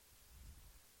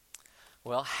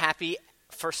Well, happy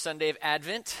first Sunday of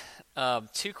Advent.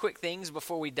 Two quick things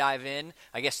before we dive in.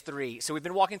 I guess three. So we've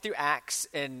been walking through Acts,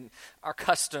 and our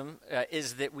custom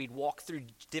is that we'd walk through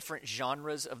different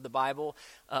genres of the Bible,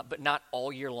 but not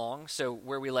all year long. So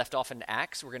where we left off in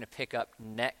Acts, we're going to pick up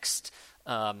next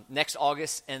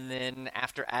August, and then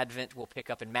after Advent, we'll pick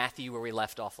up in Matthew where we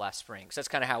left off last spring. So that's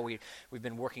kind of how we've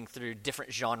been working through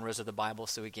different genres of the Bible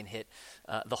so we can hit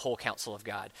the whole counsel of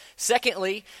God.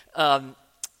 Secondly,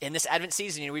 in this Advent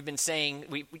season, we've been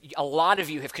saying, a lot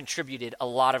of you have contributed a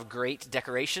lot of great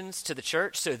decorations to the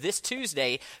church. So this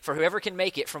Tuesday, for whoever can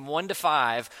make it from 1 to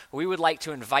 5, we would like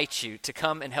to invite you to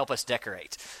come and help us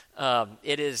decorate. I'm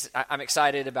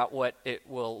excited about what it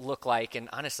will look like, and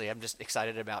honestly, I'm just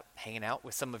excited about hanging out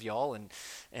with some of y'all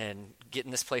and getting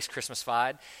this place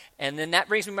Christmas-fied. And then that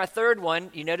brings me to my third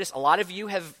one. You notice a lot of you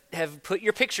have put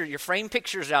your frame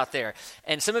pictures out there,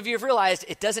 and some of you have realized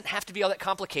it doesn't have to be all that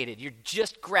complicated. You're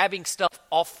just grabbing stuff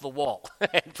off the wall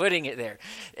and putting it there.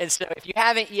 And so if you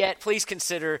haven't yet, please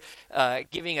consider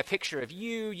giving a picture of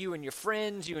you and your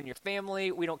friends, you and your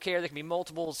family. We don't care. There can be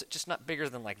multiples, just not bigger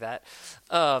than like that.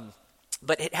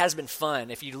 But it has been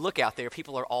fun. If you look out there,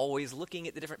 people are always looking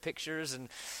at the different pictures, and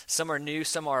some are new,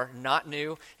 some are not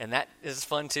new, and that is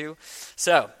fun too.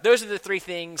 So those are the three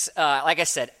things. Like I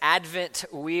said, Advent,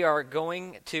 we are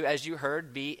going to, as you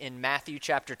heard, be in Matthew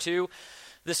chapter 2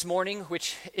 this morning,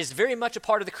 which is very much a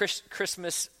part of the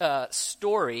Christmas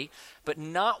story, but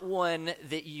not one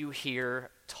that you hear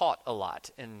taught a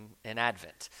lot in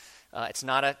Advent. It's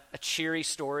not a cheery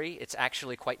story. It's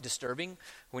actually quite disturbing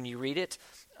when you read it.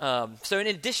 So in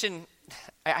addition,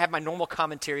 I have my normal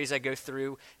commentaries I go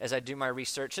through as I do my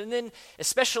research. And then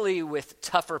especially with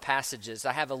tougher passages,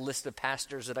 I have a list of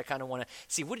pastors that I kind of want to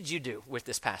see, what did you do with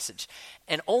this passage?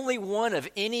 And only one of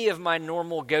any of my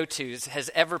normal go-tos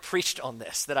has ever preached on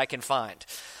this that I can find.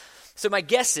 So my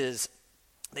guess is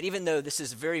that even though this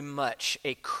is very much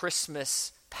a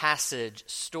Christmas passage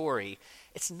story,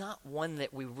 it's not one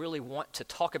that we really want to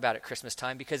talk about at Christmas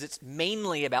time because it's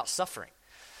mainly about suffering.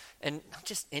 And not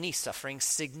just any suffering,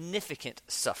 significant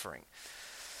suffering.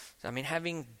 I mean,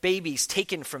 having babies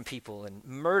taken from people and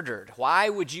murdered. Why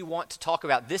would you want to talk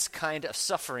about this kind of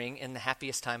suffering in the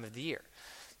happiest time of the year?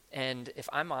 And if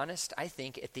I'm honest, I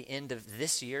think at the end of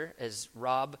this year, as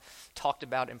Rob talked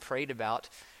about and prayed about,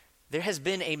 there has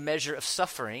been a measure of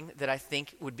suffering that I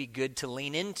think would be good to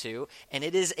lean into, and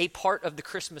it is a part of the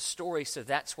Christmas story, so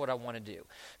that's what I want to do.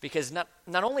 Because not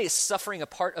only is suffering a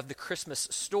part of the Christmas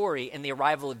story and the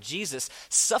arrival of Jesus,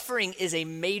 suffering is a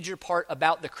major part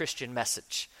about the Christian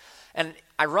message. And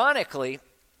ironically,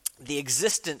 the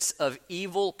existence of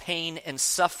evil, pain, and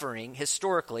suffering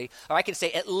historically, or I can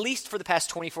say at least for the past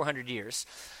 2,400 years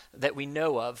that we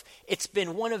know of, it's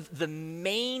been one of the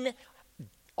main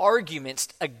arguments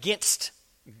against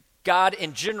God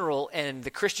in general and the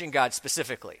Christian God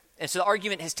specifically. And so the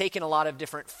argument has taken a lot of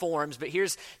different forms, but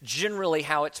here's generally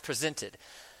how it's presented.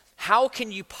 How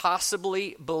can you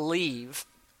possibly believe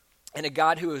in a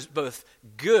God who is both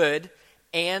good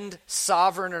and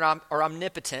sovereign or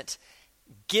omnipotent,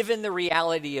 given the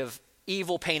reality of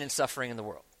evil, pain, and suffering in the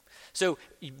world? So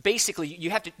basically,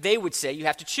 they would say you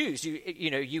have to choose.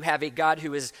 You have a God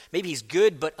who is, maybe he's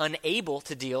good but unable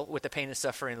to deal with the pain and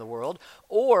suffering in the world,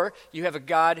 or you have a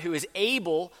God who is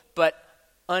able but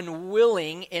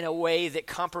unwilling in a way that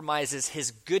compromises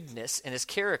his goodness and his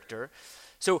character.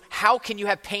 So how can you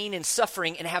have pain and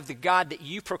suffering and have the God that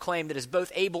you proclaim that is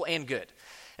both able and good?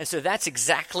 And so that's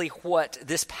exactly what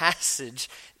this passage,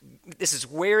 this is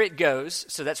where it goes,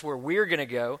 so that's where we're going to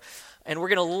go. And we're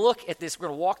going to look at this, we're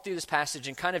going to walk through this passage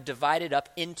and kind of divide it up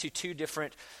into two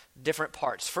different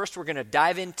parts. First, we're going to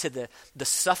dive into the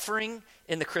suffering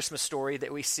in the Christmas story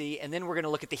that we see, and then we're going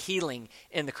to look at the healing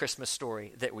in the Christmas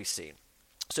story that we see.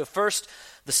 So first,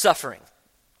 the suffering.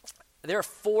 There are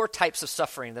 4 types of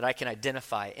suffering that I can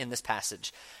identify in this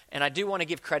passage. And I do want to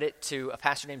give credit to a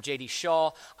pastor named J.D.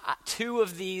 Shaw. 2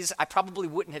 of these I probably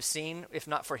wouldn't have seen if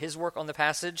not for his work on the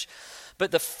passage. But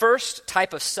the first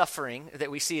type of suffering that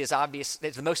we see is obvious.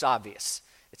 It's the most obvious.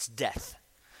 It's death.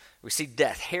 We see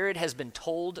death. Herod has been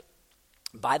told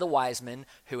by the wise men,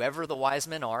 whoever the wise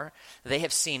men are, they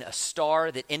have seen a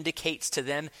star that indicates to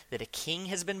them that a king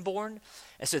has been born.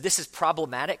 And so this is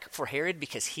problematic for Herod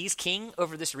because he's king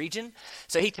over this region.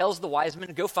 So he tells the wise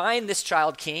men, go find this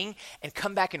child king and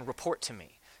come back and report to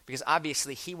me. Because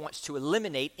obviously he wants to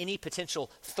eliminate any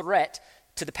potential threat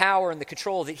to the power and the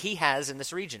control that he has in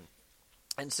this region.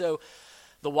 And so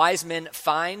the wise men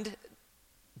find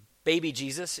baby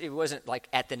Jesus. It wasn't like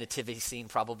at the nativity scene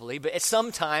probably, but at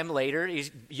some time later, he's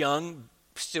young,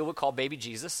 still would call baby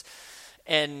Jesus.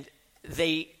 But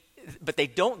they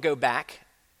don't go back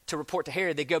to report to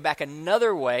Herod, they go back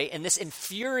another way, and this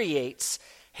infuriates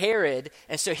Herod,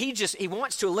 and so he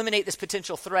wants to eliminate this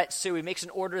potential threat, so he makes an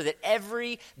order that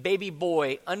every baby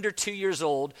boy under 2 years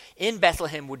old in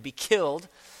Bethlehem would be killed,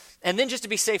 and then just to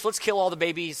be safe, let's kill all the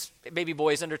baby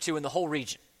boys under 2 in the whole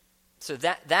region. So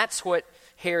that's what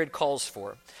Herod calls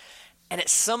for. And at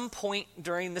some point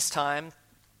during this time,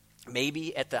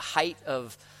 maybe at the height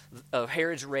of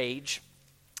Herod's rage,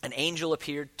 an angel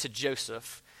appeared to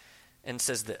Joseph and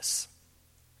says this,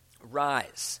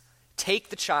 "Rise, take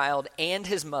the child and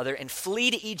his mother and flee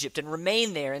to Egypt and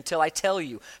remain there until I tell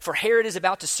you, for Herod is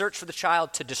about to search for the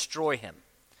child to destroy him."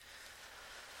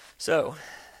 So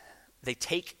they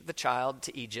take the child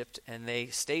to Egypt and they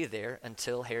stay there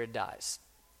until Herod dies.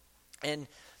 And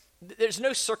there's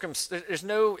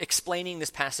no explaining this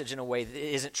passage in a way that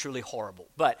isn't truly horrible.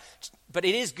 But it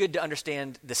is good to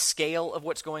understand the scale of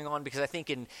what's going on, because I think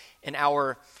in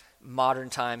our modern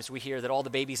times, we hear that all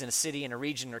the babies in a city and a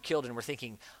region are killed, and we're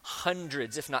thinking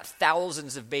hundreds, if not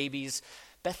thousands of babies.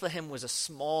 Bethlehem was a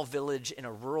small village in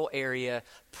a rural area.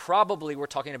 Probably we're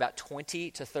talking about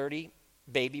 20 to 30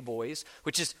 baby boys,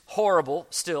 which is horrible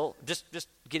still, just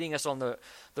getting us on the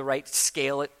right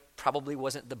scale. It probably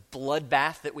wasn't the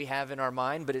bloodbath that we have in our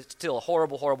mind, but it's still a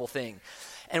horrible, horrible thing.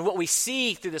 And what we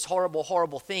see through this horrible,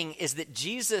 horrible thing is that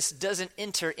Jesus doesn't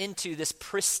enter into this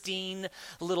pristine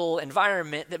little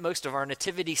environment that most of our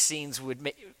nativity scenes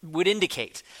would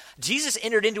indicate. Jesus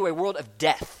entered into a world of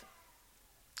death.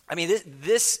 I mean,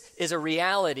 this is a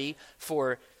reality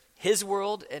for his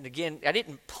world. And again, I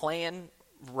didn't plan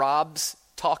Rob's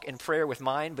talk and prayer with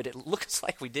mine, but it looks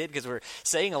like we did because we're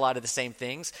saying a lot of the same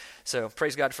things. So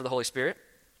praise God for the Holy Spirit.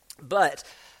 But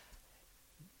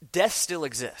death still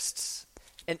exists.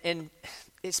 And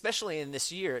especially in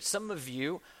this year, some of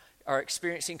you are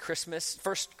experiencing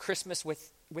first Christmas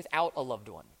without a loved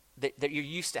one that you're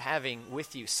used to having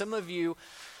with you. Some of you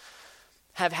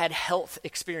have had health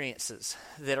experiences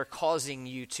that are causing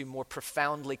you to more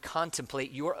profoundly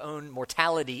contemplate your own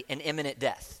mortality and imminent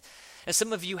death. And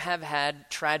some of you have had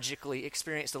tragically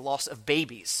experienced the loss of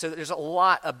babies. So there's a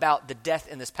lot about the death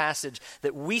in this passage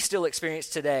that we still experience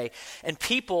today. And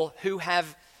people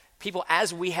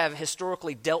as we have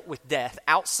historically dealt with death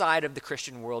outside of the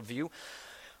Christian worldview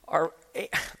are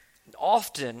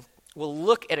often will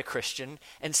look at a Christian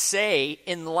and say,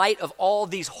 in light of all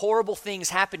these horrible things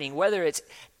happening, whether it's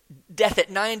death at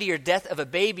 90 or death of a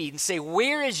baby, and say,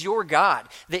 where is your God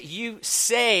that you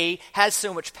say has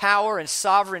so much power and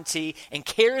sovereignty and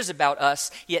cares about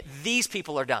us, yet these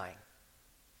people are dying?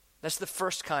 That's the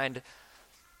first kind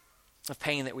of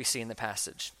pain that we see in the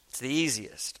passage. It's the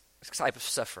easiest type of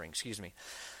suffering,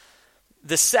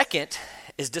 The second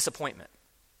is disappointment.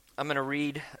 I'm going to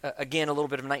read again a little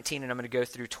bit of 19, and I'm going to go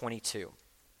through 22.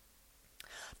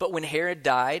 But when Herod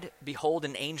died, behold,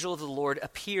 an angel of the Lord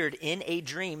appeared in a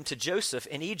dream to Joseph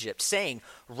in Egypt, saying,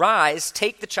 "Rise,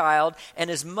 take the child and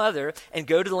his mother, and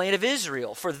go to the land of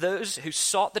Israel, for those who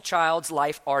sought the child's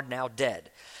life are now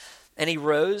dead." And he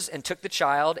rose and took the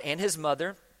child and his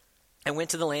mother and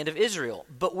went to the land of Israel.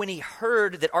 But when he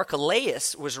heard that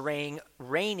Archelaus was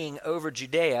reigning over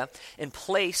Judea in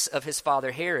place of his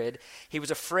father Herod, he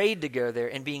was afraid to go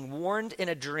there, and being warned in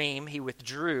a dream, he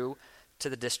withdrew to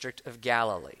the district of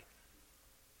Galilee.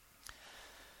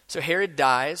 So Herod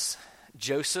dies.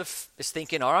 Joseph is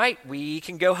thinking, all right, we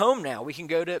can go home now. We can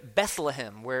go to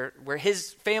Bethlehem, where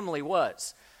his family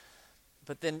was.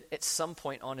 But then at some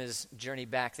point on his journey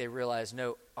back, they realize,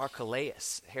 no,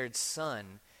 Archelaus, Herod's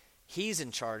son, he's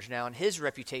in charge now, and his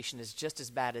reputation is just as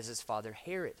bad as his father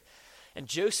Herod. And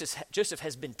Joseph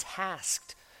has been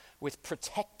tasked with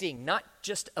protecting not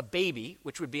just a baby,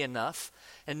 which would be enough,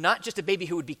 and not just a baby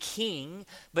who would be king,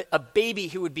 but a baby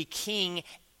who would be king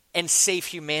and save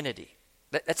humanity.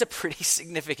 That's a pretty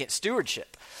significant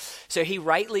stewardship. So he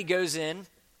rightly goes in,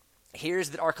 hears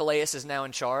that Archelaus is now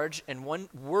in charge, and one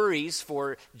worries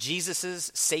for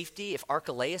Jesus' safety. If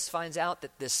Archelaus finds out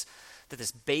that this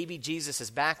baby Jesus is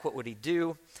back, what would he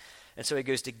do? And so he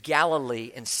goes to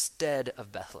Galilee instead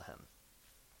of Bethlehem.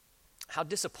 How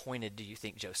disappointed do you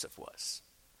think Joseph was?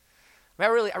 I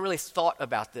really thought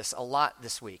about this a lot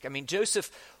this week. I mean, Joseph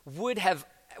we have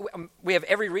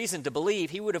every reason to believe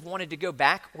he would have wanted to go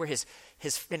back where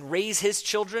and raise his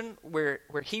children, where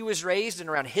he was raised, and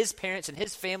around his parents and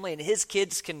his family, and his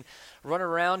kids can run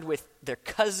around with their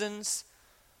cousins.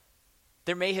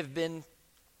 There may have been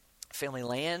family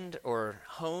land or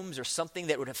homes or something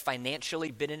that would have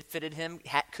financially benefited him.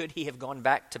 Could he have gone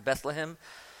back to Bethlehem?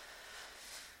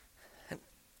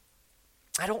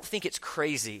 I don't think it's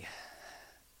crazy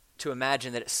to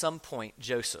imagine that at some point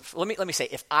Joseph, let me say,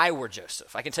 if I were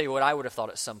Joseph, I can tell you what I would have thought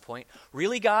at some point.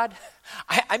 Really, God?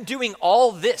 I'm doing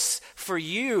all this for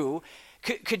you.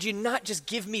 Could you not just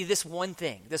give me this one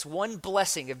thing, this one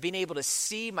blessing of being able to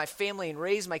see my family and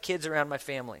raise my kids around my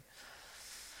family?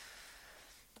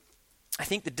 I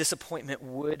think the disappointment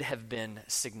would have been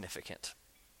significant.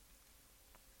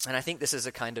 And I think this is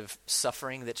a kind of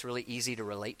suffering that's really easy to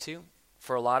relate to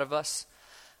for a lot of us.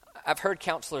 I've heard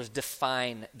counselors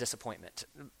define disappointment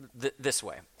this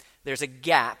way. There's a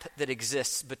gap that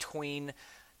exists between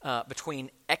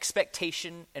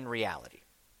expectation and reality.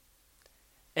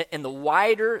 And the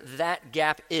wider that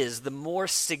gap is, the more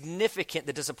significant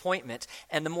the disappointment,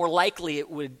 and the more likely it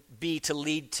would be to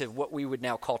lead to what we would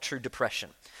now call true depression.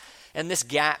 And this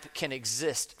gap can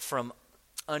exist from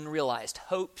unrealized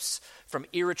hopes, from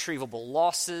irretrievable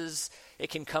losses. It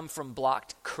can come from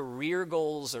blocked career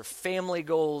goals or family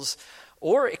goals,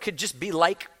 or it could just be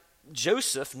like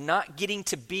Joseph, not getting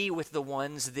to be with the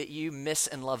ones that you miss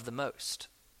and love the most.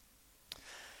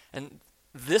 And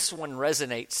this one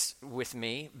resonates with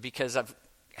me because I've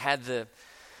had the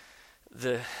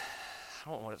I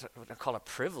don't know what to call it a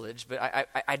privilege, but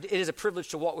it is a privilege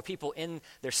to walk with people in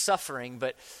their suffering,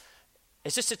 but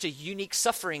it's just such a unique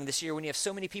suffering this year when you have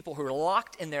so many people who are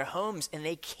locked in their homes and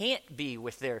they can't be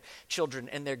with their children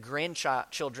and their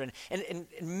grandchildren, and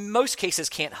in most cases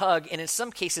can't hug, and in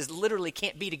some cases literally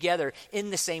can't be together in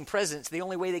the same presence. The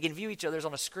only way they can view each other is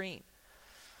on a screen.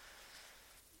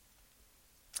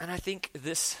 And I think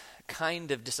this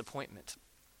kind of disappointment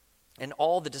and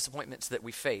all the disappointments that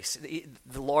we face,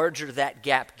 the larger that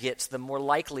gap gets, the more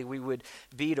likely we would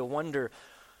be to wonder,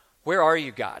 where are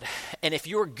you, God? And if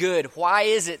you're good, why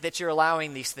is it that you're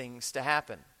allowing these things to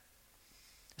happen?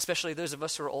 Especially those of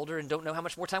us who are older and don't know how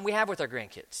much more time we have with our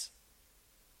grandkids.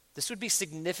 This would be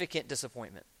significant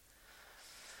disappointment.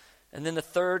 And then the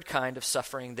third kind of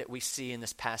suffering that we see in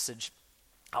this passage,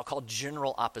 I'll call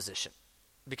general opposition.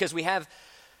 Because we have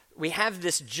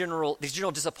these general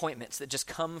disappointments that just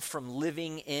come from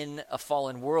living in a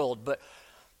fallen world.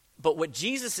 But what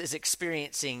Jesus is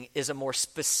experiencing is a more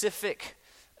specific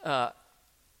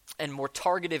and more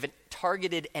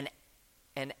targeted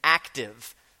and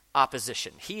active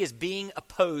opposition. He is being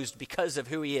opposed because of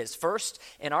who he is. First,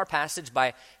 in our passage,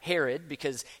 by Herod,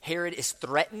 because Herod is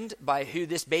threatened by who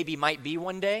this baby might be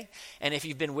one day. And if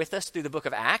you've been with us through the book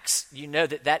of Acts, you know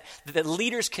that the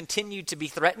leaders continued to be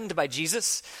threatened by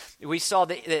Jesus. We saw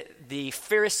that the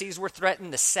Pharisees were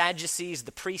threatened, the Sadducees,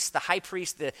 the priests, the high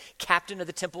priest, the captain of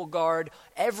the temple guard.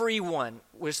 Everyone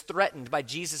was threatened by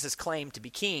Jesus' claim to be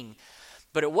king.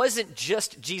 But it wasn't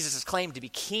just Jesus' claim to be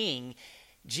king.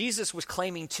 Jesus was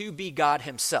claiming to be God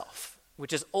himself,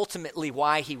 which is ultimately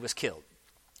why he was killed.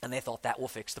 And they thought that will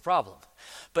fix the problem.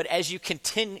 But as you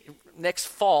continue, next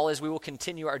fall, as we will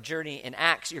continue our journey in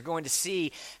Acts, you're going to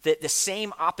see that the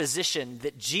same opposition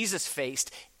that Jesus faced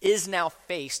is now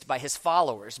faced by his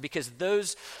followers, because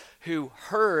those who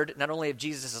heard not only of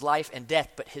Jesus' life and death,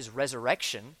 but his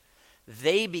resurrection,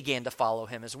 they began to follow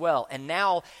him as well. And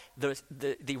now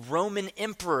the Roman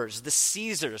emperors, the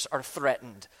Caesars, are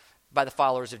threatened by the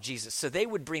followers of Jesus. So they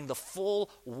would bring the full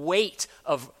weight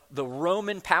of the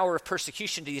Roman power of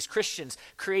persecution to these Christians,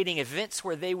 creating events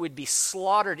where they would be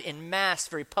slaughtered in mass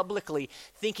very publicly,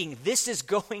 thinking this is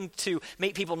going to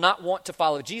make people not want to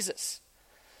follow Jesus.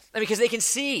 And because they can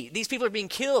see these people are being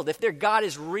killed. If their God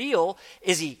is real,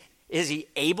 is he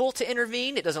able to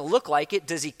intervene? It doesn't look like it.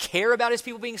 Does he care about his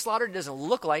people being slaughtered? It doesn't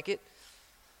look like it.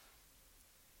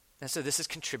 And so this is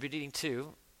contributing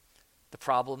to the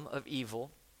problem of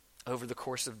evil over the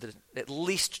course of at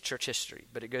least church history,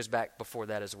 but it goes back before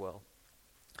that as well.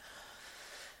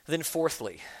 Then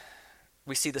fourthly,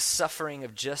 we see the suffering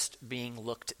of just being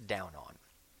looked down on.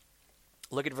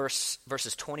 Look at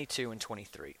verses 22 and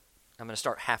 23. I'm going to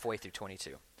start halfway through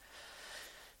 22.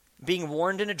 Being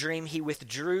warned in a dream, he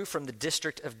withdrew from the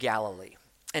district of Galilee,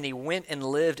 and he went and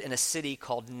lived in a city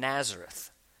called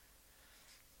Nazareth,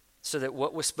 so that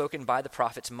what was spoken by the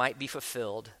prophets might be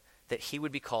fulfilled, that he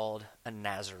would be called a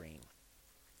Nazarene.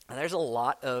 And there's a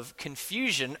lot of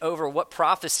confusion over what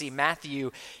prophecy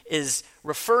Matthew is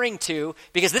referring to,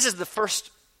 because this is the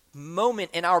first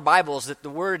moment in our Bibles that the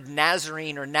word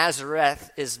Nazarene or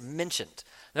Nazareth is mentioned.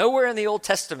 Nowhere in the Old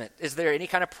Testament is there any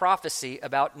kind of prophecy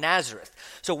about Nazareth.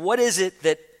 So what is it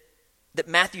that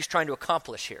Matthew's trying to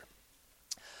accomplish here?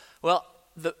 Well,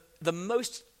 the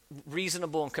most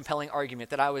reasonable and compelling argument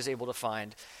that I was able to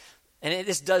find, and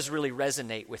this does really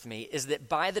resonate with me, is that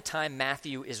by the time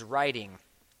Matthew is writing,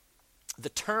 the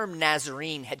term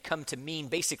Nazarene had come to mean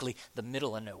basically the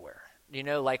middle of nowhere. You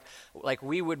know, like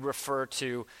we would refer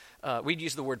to, we'd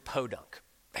use the word podunk.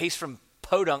 He's from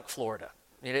Podunk, Florida.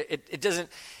 It doesn't,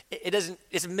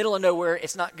 it's middle of nowhere.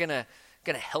 It's not gonna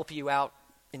help you out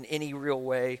in any real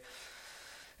way.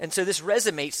 And so this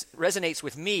resonates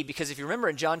with me because if you remember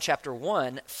in John chapter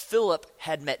 1, Philip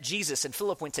had met Jesus, and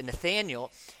Philip went to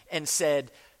Nathanael and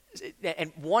said,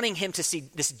 and wanting him to see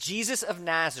this Jesus of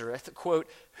Nazareth, quote,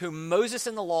 whom Moses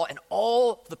in the law and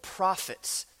all the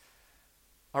prophets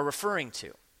are referring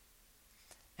to.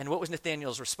 And what was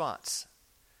Nathanael's response?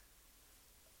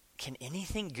 Can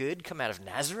anything good come out of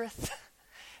Nazareth?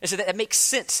 And so that makes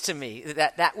sense to me,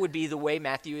 that would be the way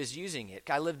Matthew is using it.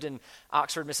 I lived in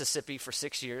Oxford, Mississippi for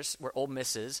 6 years, where Ole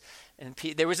Miss is, and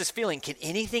there was this feeling, can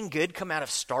anything good come out of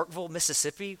Starkville,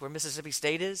 Mississippi, where Mississippi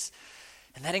State is?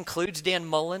 And that includes Dan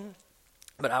Mullen,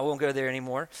 but I won't go there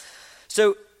anymore.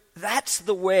 So that's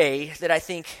the way that I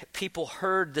think people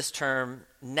heard this term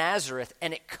Nazareth,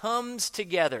 and it comes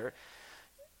together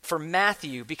for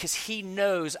Matthew because he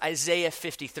knows Isaiah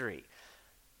 53.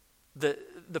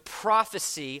 The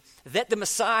prophecy that the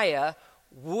Messiah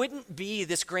wouldn't be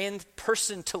this grand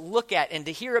person to look at and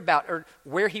to hear about or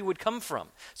where he would come from.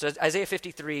 So Isaiah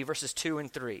 53 verses 2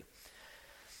 and 3.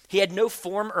 He had no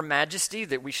form or majesty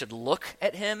that we should look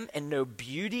at him, and no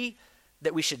beauty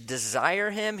that we should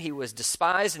desire him. He was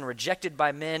despised and rejected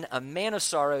by men, a man of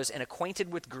sorrows and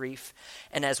acquainted with grief.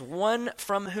 And as one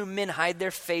from whom men hide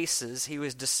their faces, he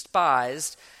was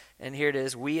despised. And here it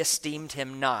is, we esteemed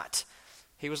him not.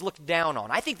 He was looked down on.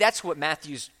 I think that's what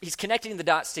he's connecting the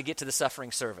dots to get to the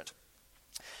suffering servant.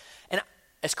 And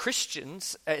as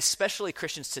Christians, especially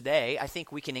Christians today, I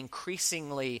think we can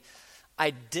increasingly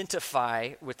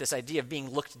identify with this idea of being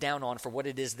looked down on for what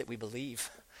it is that we believe.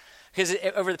 Because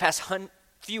over the past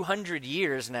few hundred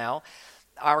years now,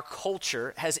 our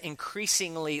culture has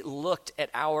increasingly looked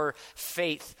at our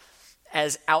faith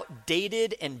as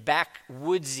outdated and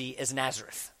backwoodsy as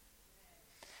Nazareth.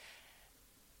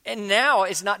 And now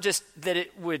it's not just that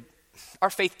our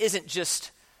faith isn't just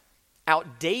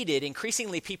outdated.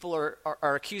 Increasingly, people are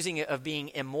accusing it of being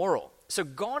immoral. So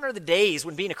gone are the days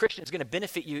when being a Christian is going to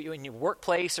benefit you in your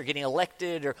workplace or getting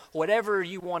elected or whatever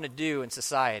you want to do in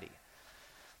society.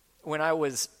 When I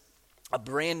was a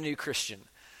brand new Christian,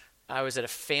 I was at a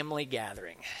family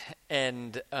gathering,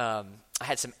 and I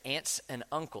had some aunts and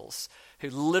uncles who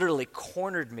literally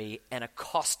cornered me and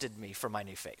accosted me for my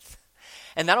new faith.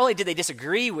 And not only did they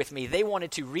disagree with me, they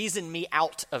wanted to reason me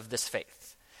out of this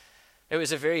faith. It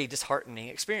was a very disheartening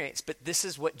experience, but this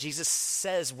is what Jesus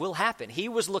says will happen. He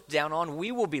was looked down on,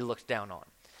 we will be looked down on.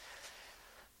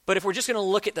 But if we're just going to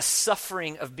look at the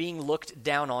suffering of being looked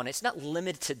down on, it's not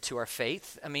limited to our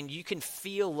faith. I mean, you can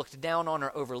feel looked down on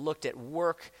or overlooked at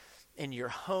work, in your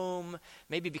home,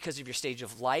 maybe because of your stage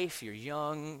of life, you're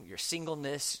young, your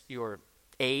singleness, your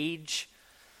age.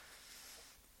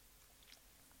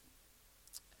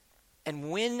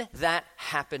 And when that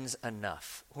happens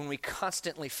enough, when we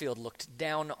constantly feel looked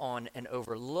down on and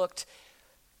overlooked,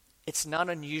 it's not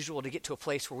unusual to get to a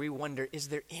place where we wonder, is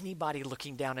there anybody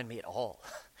looking down on me at all?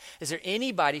 Is there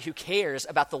anybody who cares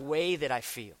about the way that I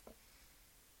feel?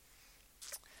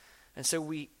 And so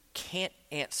we can't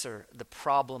answer the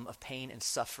problem of pain and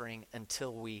suffering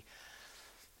until we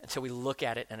look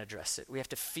at it and address it. We have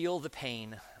to feel the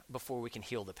pain before we can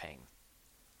heal the pain.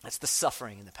 That's the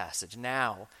suffering in the passage.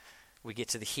 Now we get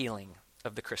to the healing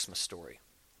of the Christmas story.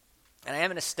 And I am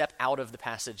going to step out of the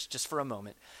passage just for a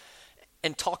moment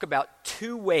and talk about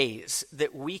two ways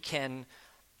that we can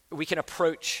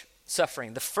approach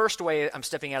suffering. The first way, I'm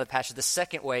stepping out of the passage. The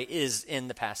second way is in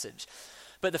the passage.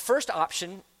 But the first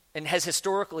option, and has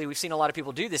historically, we've seen a lot of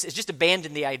people do this, is just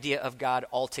abandon the idea of God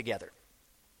altogether.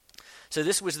 So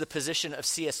this was the position of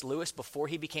C.S. Lewis before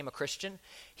he became a Christian.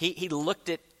 He looked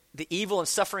at the evil and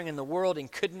suffering in the world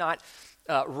and could not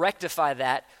rectify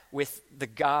that with the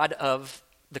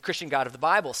Christian God of the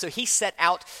Bible. So he set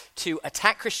out to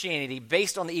attack Christianity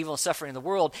based on the evil and suffering in the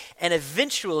world, and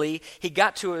eventually he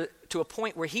got to a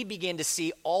point where he began to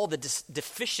see all the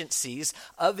deficiencies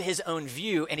of his own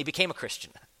view, and he became a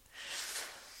Christian.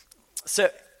 So,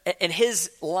 and his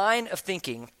line of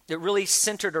thinking, it really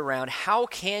centered around how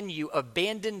can you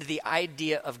abandon the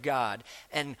idea of God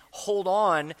and hold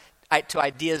on to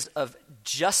ideas of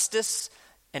justice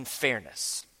and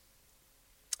fairness.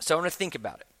 So I want to think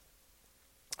about it.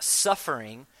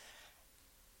 Suffering,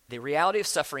 the reality of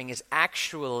suffering is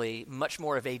actually much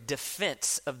more of a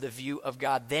defense of the view of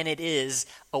God than it is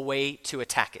a way to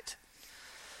attack it.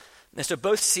 And so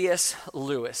both C.S.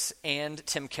 Lewis and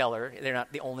Tim Keller, they're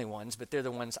not the only ones, but they're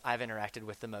the ones I've interacted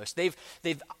with the most.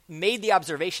 They've made the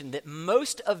observation that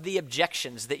most of the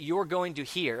objections that you're going to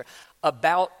hear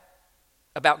about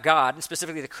God, and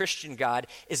specifically the Christian God,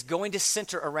 is going to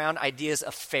center around ideas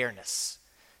of fairness.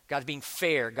 God being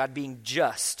fair, God being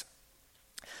just.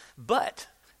 But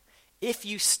if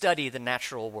you study the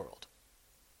natural world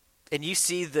and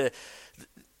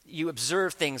you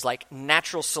observe things like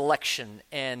natural selection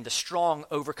and the strong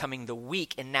overcoming the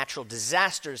weak and natural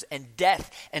disasters and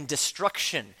death and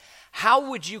destruction, how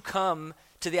would you come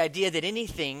to the idea that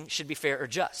anything should be fair or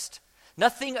just?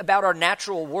 Nothing about our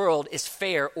natural world is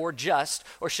fair or just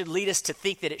or should lead us to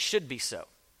think that it should be so.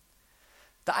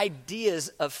 The ideas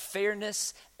of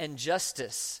fairness and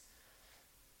justice,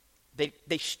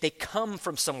 they come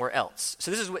from somewhere else. So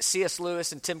this is what C.S.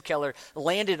 Lewis and Tim Keller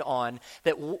landed on,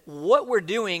 that what we're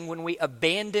doing when we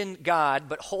abandon God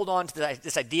but hold on to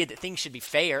this idea that things should be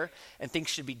fair and things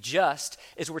should be just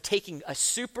is we're taking a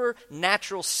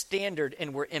supernatural standard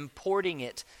and we're importing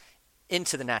it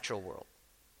into the natural world.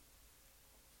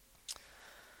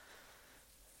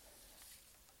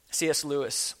 C.S.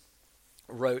 Lewis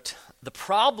wrote, "The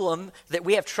problem that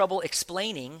we have trouble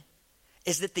explaining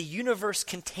is that the universe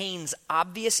contains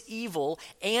obvious evil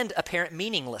and apparent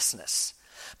meaninglessness.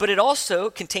 But it also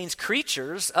contains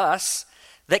creatures, us,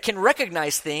 that can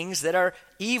recognize things that are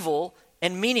evil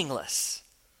and meaningless."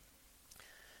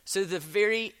 So the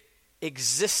very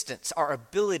existence, our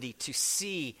ability to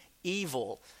see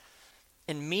evil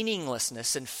and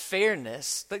meaninglessness and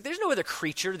fairness, like there's no other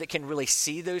creature that can really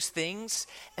see those things,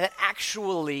 and that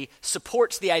actually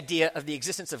supports the idea of the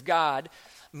existence of God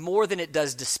more than it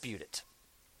does dispute it.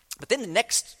 But then the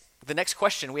next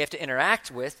question we have to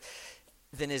interact with,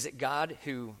 then is it God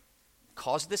who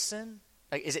caused this sin?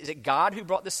 Like, is it God who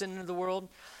brought this sin into the world?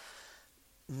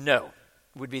 No,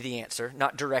 would be the answer,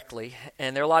 not directly.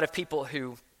 And there are a lot of people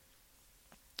who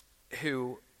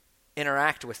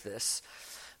interact with this.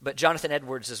 But Jonathan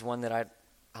Edwards is one that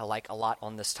I like a lot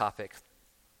on this topic.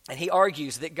 And he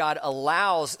argues that God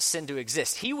allows sin to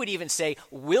exist. He would even say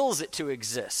wills it to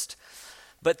exist.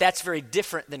 But that's very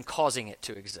different than causing it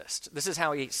to exist. This is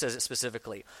how he says it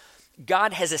specifically.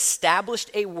 God has established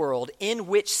a world in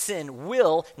which sin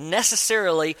will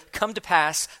necessarily come to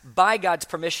pass by God's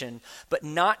permission, but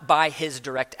not by his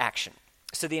direct action.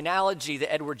 So the analogy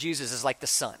that Edwards uses is like the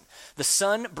sun. The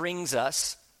sun brings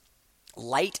us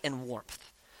light and warmth.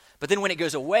 But then when it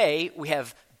goes away, we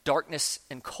have darkness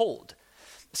and cold.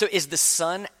 So is the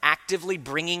sun actively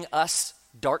bringing us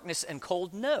darkness and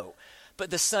cold? No. But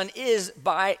the sun is,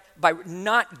 by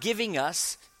not giving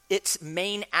us its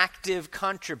main active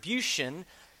contribution,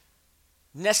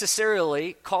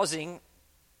 necessarily causing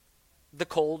the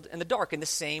cold and the dark. And the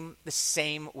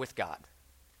same with God.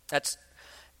 That's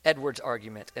Edwards'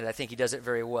 argument, and I think he does it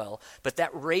very well. But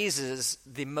that raises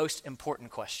the most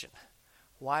important question.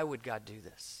 Why would God do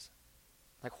this?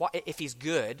 Like, why, if he's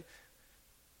good,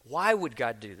 why would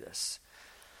God do this?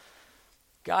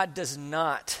 God does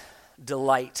not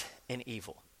delight in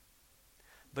evil,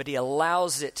 but he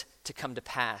allows it to come to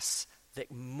pass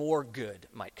that more good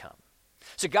might come.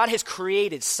 So God has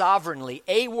created sovereignly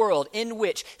a world in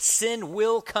which sin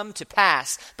will come to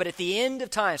pass, but at the end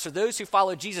of times, for those who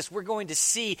follow Jesus, we're going to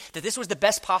see that this was the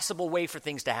best possible way for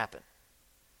things to happen.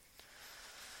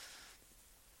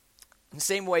 In the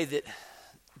same way that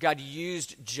God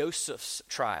used Joseph's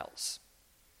trials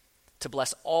to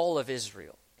bless all of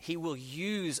Israel, he will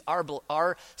use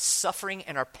our suffering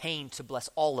and our pain to bless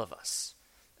all of us,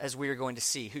 as we are going to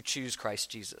see, who choose Christ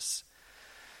Jesus.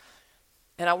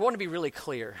 And I want to be really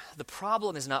clear. The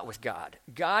problem is not with God.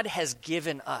 God has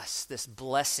given us this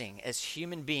blessing as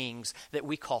human beings that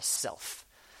we call self.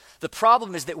 The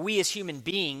problem is that we as human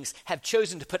beings have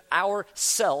chosen to put our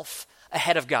self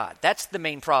ahead of God. That's the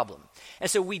main problem. And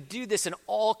so we do this in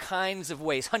all kinds of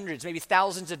ways, hundreds, maybe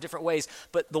thousands of different ways.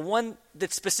 But the one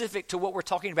that's specific to what we're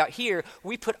talking about here,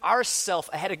 we put ourself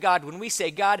ahead of God when we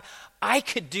say, God, I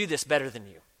could do this better than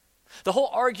you. The whole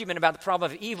argument about the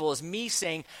problem of evil is me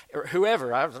saying, or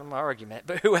whoever, I don't know my argument,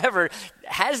 but whoever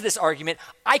has this argument,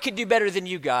 I could do better than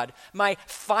you, God. My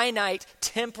finite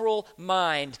temporal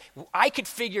mind, I could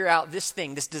figure out this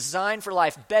thing, this design for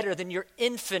life better than your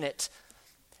infinite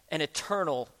and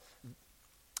eternal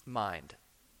mind.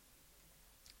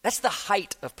 That's the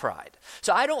height of pride.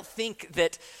 So I don't think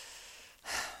that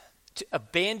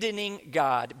abandoning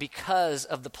God because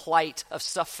of the plight of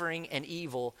suffering and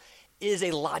evil is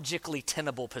a logically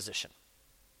tenable position.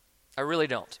 I really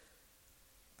don't.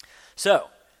 So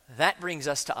that brings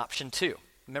us to option 2.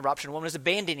 Remember, option 1 was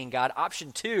abandoning God.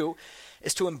 Option 2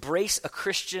 is to embrace a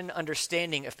Christian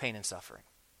understanding of pain and suffering.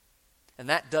 And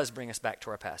that does bring us back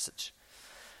to our passage.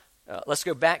 Let's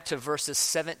go back to verses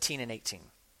 17 and 18.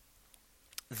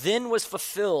 Then was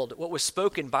fulfilled what was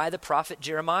spoken by the prophet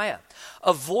Jeremiah.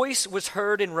 A voice was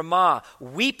heard in Ramah,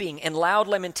 weeping and loud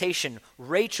lamentation,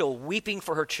 Rachel weeping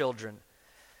for her children.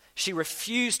 She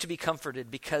refused to be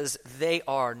comforted because they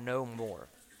are no more.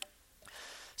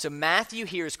 So Matthew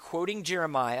here is quoting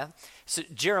Jeremiah. So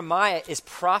Jeremiah is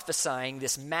prophesying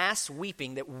this mass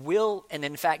weeping that will, and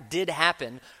in fact did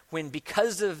happen, when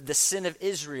because of the sin of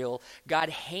Israel, God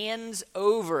hands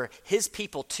over his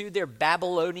people to their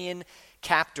Babylonian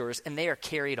captors, and they are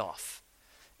carried off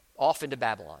into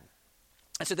Babylon.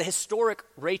 And so the historic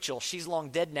Rachel, she's long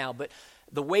dead now, but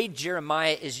the way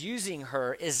Jeremiah is using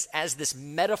her is as this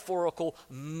metaphorical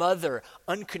mother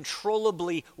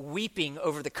uncontrollably weeping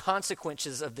over the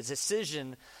consequences of the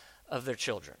decision of their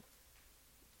children.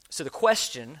 So the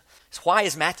question is, why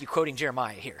is Matthew quoting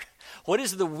Jeremiah here? What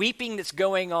does the weeping that's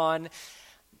going on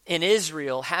in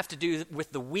Israel have to do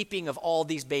with the weeping of all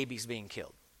these babies being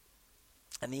killed?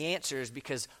 And the answer is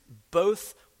because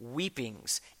both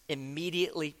weepings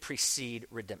immediately precede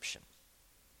redemption.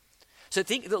 So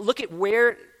look at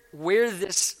where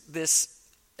this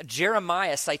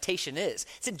Jeremiah citation is.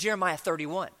 It's in Jeremiah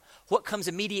 31. What comes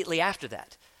immediately after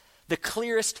that? The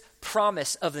clearest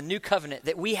promise of the new covenant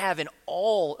that we have in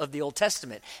all of the Old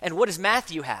Testament. And what does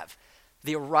Matthew have?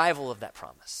 The arrival of that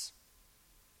promise.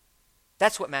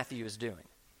 That's what Matthew is doing.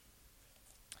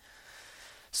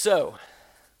 So,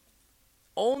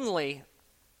 only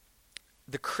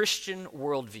the Christian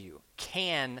worldview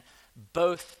can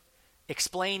both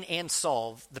explain and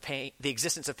solve the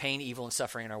existence of pain, evil, and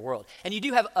suffering in our world. And you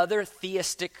do have other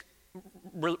theistic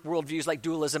worldviews like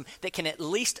dualism that can at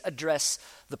least address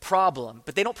the problem,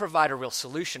 but they don't provide a real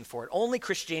solution for it. Only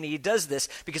Christianity does this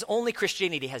because only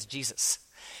Christianity has Jesus.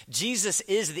 Jesus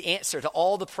is the answer to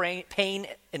all the pain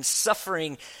and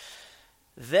suffering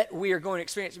that we are going to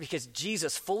experience because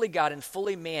Jesus, fully God and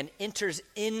fully man, enters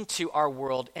into our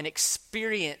world and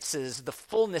experiences the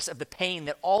fullness of the pain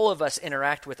that all of us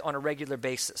interact with on a regular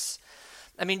basis.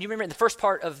 I mean, you remember in the first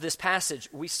part of this passage,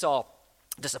 we saw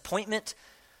disappointment,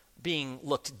 being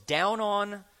looked down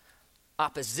on,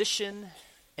 opposition,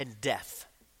 and death.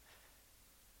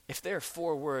 If there are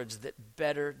 4 words that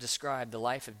better describe the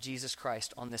life of Jesus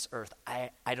Christ on this earth,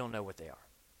 I don't know what they are.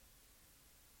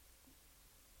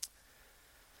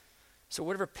 So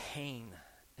whatever pain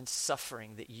and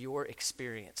suffering that you're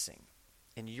experiencing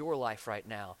in your life right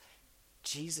now,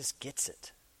 Jesus gets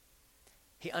it.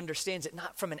 He understands it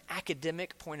not from an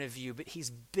academic point of view, but he's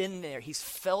been there. He's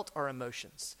felt our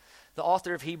emotions. The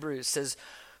author of Hebrews says,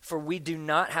 "For we do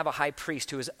not have a high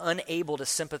priest who is unable to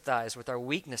sympathize with our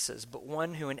weaknesses, but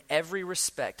one who in every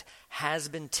respect has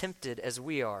been tempted as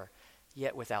we are,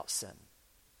 yet without sin."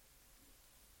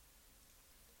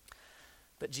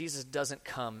 But Jesus doesn't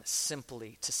come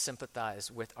simply to sympathize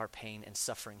with our pain and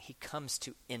suffering. He comes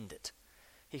to end it.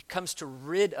 He comes to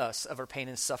rid us of our pain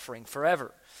and suffering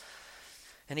forever.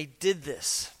 And he did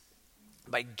this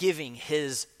by giving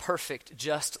his perfect,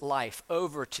 just life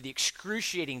over to the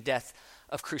excruciating death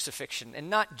of crucifixion.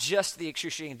 And not just the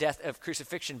excruciating death of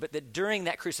crucifixion, but that during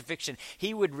that crucifixion,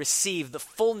 he would receive the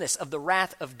fullness of the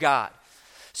wrath of God.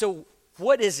 So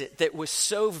what is it that was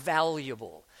so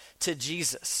valuable to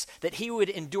Jesus, that he would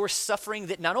endure suffering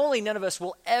that not only none of us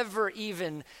will ever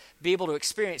even be able to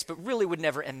experience, but really would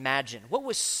never imagine? What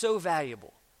was so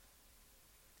valuable?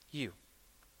 You.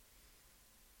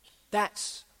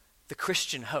 That's the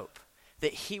Christian hope,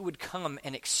 that he would come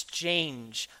and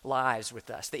exchange lives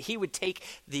with us, that he would take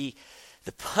the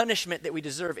punishment that we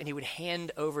deserve and he would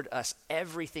hand over to us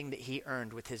everything that he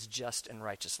earned with his just and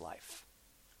righteous life.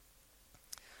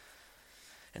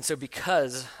 And so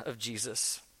because of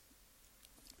Jesus,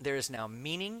 there is now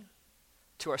meaning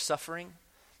to our suffering,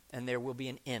 and there will be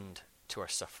an end to our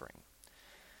suffering.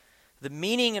 The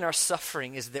meaning in our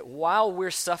suffering is that while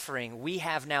we're suffering, we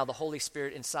have now the Holy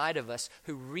Spirit inside of us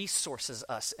who resources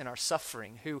us in our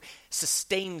suffering, who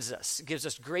sustains us, gives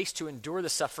us grace to endure the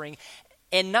suffering,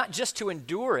 and not just to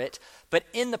endure it, but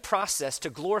in the process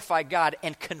to glorify God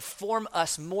and conform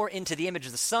us more into the image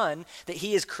of the Son that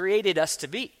he has created us to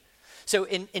be. So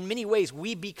in many ways,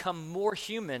 we become more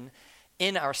human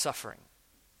in our suffering.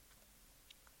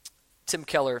 Tim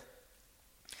Keller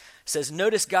says,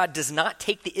 "Notice God does not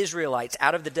take the Israelites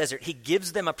out of the desert. He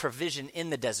gives them a provision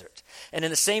in the desert. And in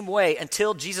the same way,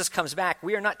 until Jesus comes back,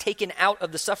 we are not taken out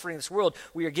of the suffering of this world.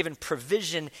 We are given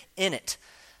provision in it."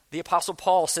 The Apostle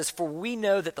Paul says, "For we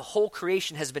know that the whole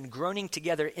creation has been groaning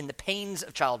together in the pains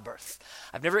of childbirth."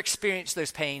 I've never experienced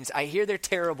those pains. I hear they're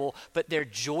terrible, but they're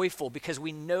joyful because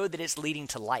we know that it's leading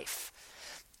to life.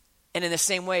 And in the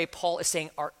same way, Paul is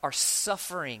saying our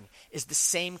suffering is the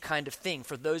same kind of thing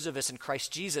for those of us in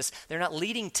Christ Jesus. They're not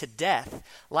leading to death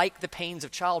like the pains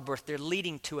of childbirth. They're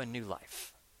leading to a new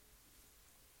life.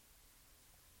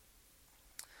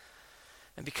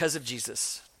 And because of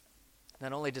Jesus,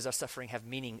 not only does our suffering have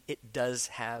meaning, it does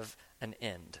have an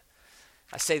end.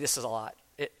 I say this a lot.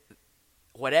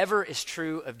 Whatever is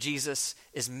true of Jesus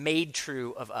is made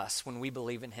true of us when we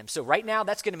believe in him. So right now,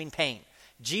 that's going to mean pain.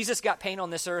 Jesus got pain on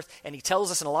this earth, and he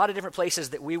tells us in a lot of different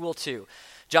places that we will too.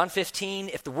 John 15,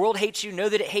 if the world hates you, know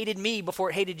that it hated me before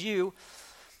it hated you.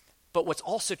 But what's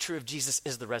also true of Jesus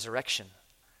is the resurrection.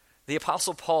 The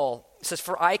Apostle Paul says,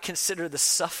 for I consider the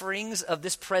sufferings of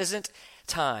this present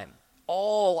time,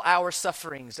 all our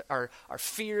sufferings, our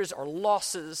fears, our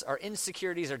losses, our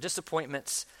insecurities, our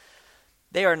disappointments,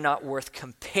 they are not worth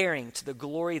comparing to the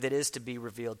glory that is to be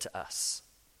revealed to us.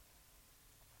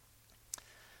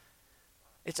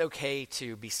 It's okay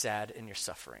to be sad in your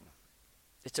suffering.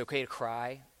 It's okay to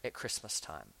cry at Christmas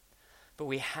time. But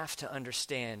we have to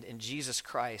understand in Jesus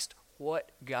Christ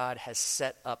what God has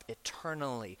set up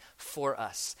eternally for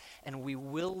us. And we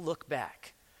will look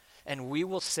back and we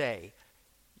will say,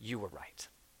 you were right.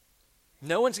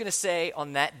 No one's going to say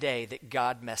on that day that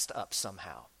God messed up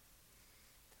somehow.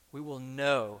 We will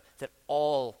know that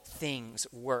all things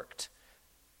worked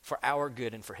for our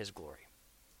good and for his glory.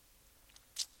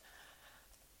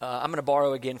 I'm going to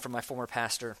borrow again from my former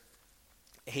pastor.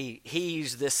 He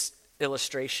used this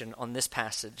illustration on this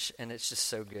passage, and it's just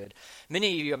so good.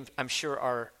 Many of you, I'm sure,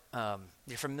 are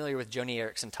you're familiar with Joni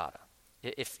Eareckson Tada.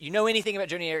 If you know anything about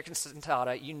Joni Eareckson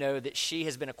Tada, you know that she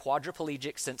has been a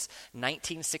quadriplegic since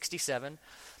 1967,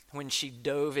 when she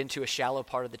dove into a shallow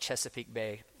part of the Chesapeake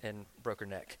Bay and broke her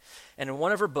neck. And in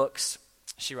one of her books,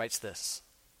 she writes this: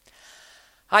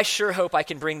 I sure hope I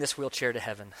can bring this wheelchair to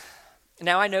heaven.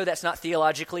 Now, I know that's not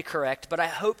theologically correct, but I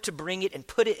hope to bring it and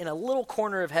put it in a little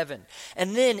corner of heaven.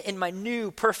 And then in my new,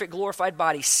 perfect, glorified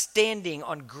body, standing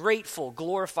on grateful,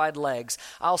 glorified legs,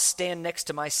 I'll stand next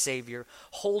to my Savior,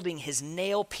 holding his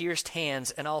nail-pierced hands,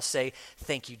 and I'll say,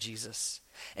 thank you, Jesus.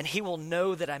 And he will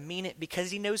know that I mean it because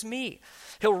he knows me.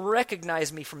 He'll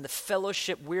recognize me from the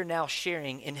fellowship we're now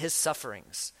sharing in his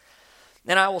sufferings.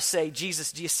 And I will say,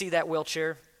 Jesus, do you see that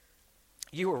wheelchair?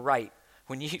 You were right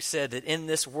when you said that in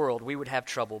this world we would have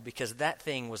trouble, because that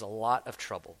thing was a lot of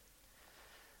trouble.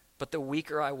 But the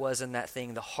weaker I was in that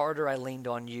thing, the harder I leaned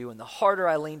on you, and the harder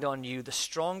I leaned on you, the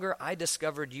stronger I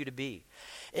discovered you to be.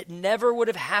 It never would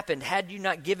have happened had you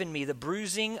not given me the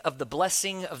bruising of the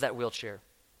blessing of that wheelchair.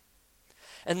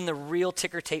 And then the real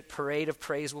ticker tape parade of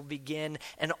praise will begin,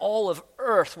 and all of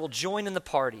earth will join in the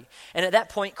party. And at that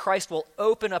point, Christ will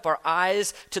open up our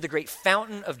eyes to the great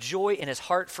fountain of joy in his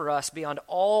heart for us beyond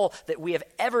all that we have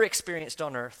ever experienced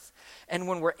on earth. And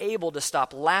when we're able to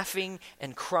stop laughing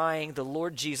and crying, the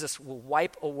Lord Jesus will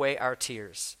wipe away our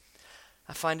tears.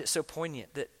 I find it so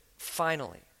poignant that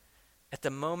finally, at the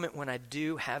moment when I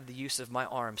do have the use of my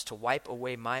arms to wipe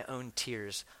away my own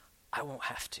tears, I won't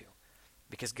have to,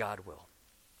 because God will.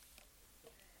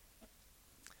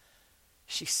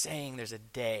 She's saying there's a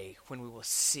day when we will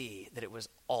see that it was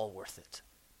all worth it.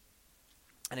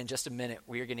 And in just a minute,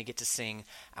 we are going to get to sing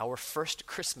our first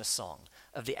Christmas song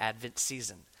of the Advent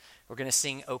season. We're going to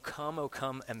sing, O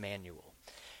Come, Emmanuel.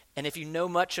 And if you know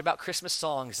much about Christmas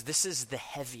songs, this is the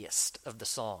heaviest of the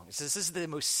songs. This is the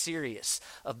most serious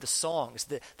of the songs.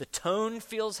 The tone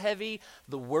feels heavy.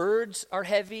 The words are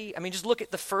heavy. I mean, just look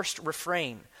at the first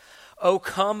refrain. O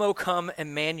come,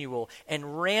 Emmanuel,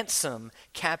 and ransom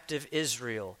captive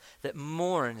Israel that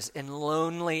mourns in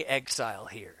lonely exile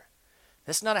here.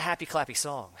 That's not a happy, clappy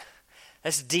song.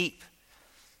 That's deep.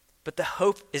 But the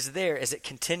hope is there as it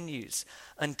continues.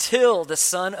 Until the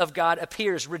Son of God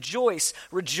appears, rejoice,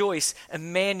 rejoice,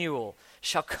 Emmanuel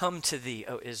shall come to thee,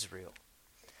 O Israel.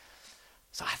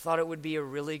 So I thought it would be a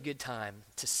really good time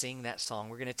to sing that song.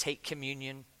 We're going to take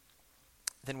communion,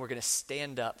 then we're going to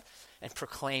stand up and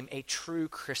proclaim a true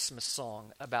Christmas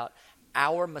song about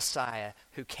our Messiah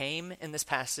who came in this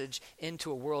passage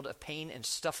into a world of pain and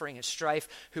suffering and strife,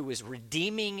 who is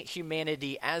redeeming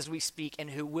humanity as we speak, and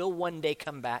who will one day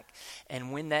come back.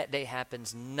 And when that day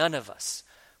happens, none of us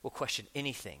will question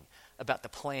anything about the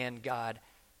plan God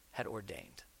had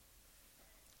ordained.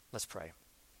 Let's pray.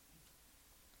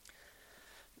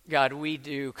 God, we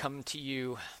do come to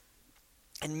you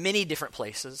in many different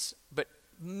places, but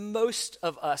most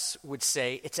of us would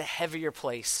say it's a heavier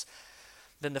place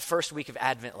than the first week of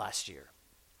Advent last year.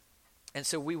 And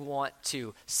so we want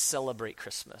to celebrate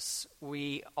Christmas.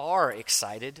 We are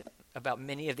excited about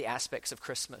many of the aspects of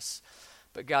Christmas.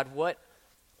 But God, what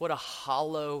a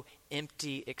hollow,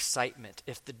 empty excitement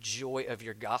if the joy of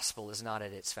your gospel is not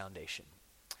at its foundation.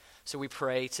 So we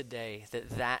pray today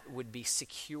that would be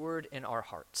secured in our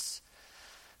hearts,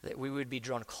 that we would be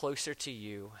drawn closer to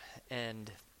you,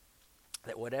 and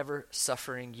that whatever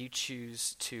suffering you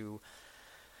choose to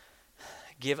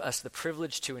give us the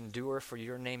privilege to endure for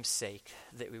your name's sake,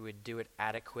 that we would do it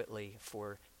adequately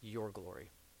for your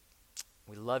glory.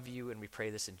 We love you, and we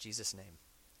pray this in Jesus' name.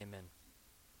 Amen.